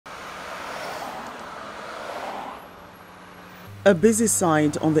A busy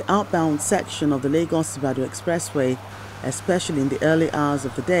sight on the outbound section of the Lagos-Ibadan Expressway, especially in the early hours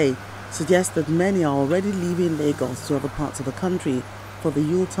of the day, suggests that many are already leaving Lagos to other parts of the country for the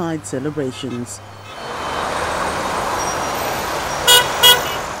Yuletide celebrations.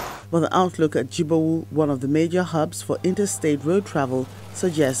 But the outlook at Jibowu, one of the major hubs for interstate road travel,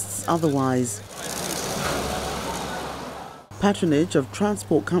 suggests otherwise. Patronage of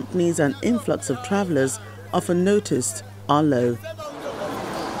transport companies and influx of travelers often noticed are low.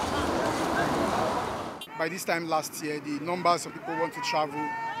 By this time last year, the numbers of people who want to travel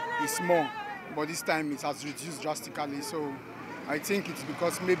is small, but this time it has reduced drastically. So I think it's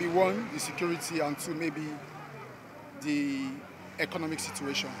because maybe one, the security, and two, maybe the economic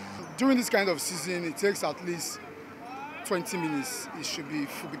situation. During this kind of season, it takes at least 20 minutes. It should be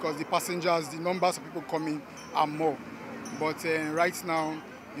full because the passengers, the numbers of people coming are more. But right now,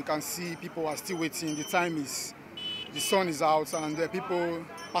 you can see people are still waiting. The sun is out and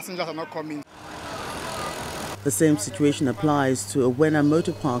passengers are not coming. The same situation applies to Owena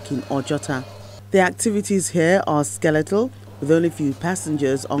Motor Park in Ojota. The activities here are skeletal, with only few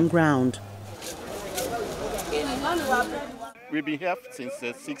passengers on ground. We've been here since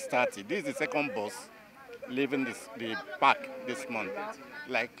 6:30. This is the second bus leaving the park this month.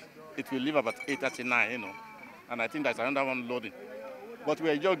 Like, it will leave about 8:39, and I think there's another one loading. But we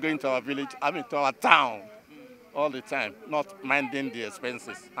are just going to our village, to our town all the time, not minding the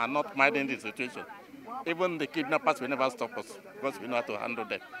expenses and not minding the situation. Even the kidnappers will never stop us because we know how to handle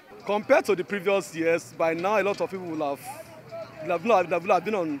them. Compared to the previous years, by now a lot of people will have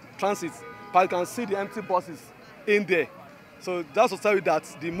been on transit, but you can see the empty buses in there. So that's to tell you that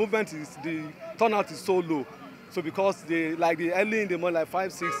the turnout is so low. So because the early in the morning, like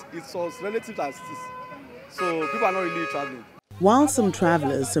 5, 6, it was relative as this. So people are not really traveling. While some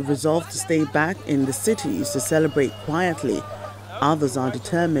travelers have resolved to stay back in the cities to celebrate quietly, others are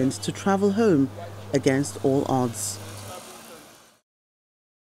determined to travel home against all odds.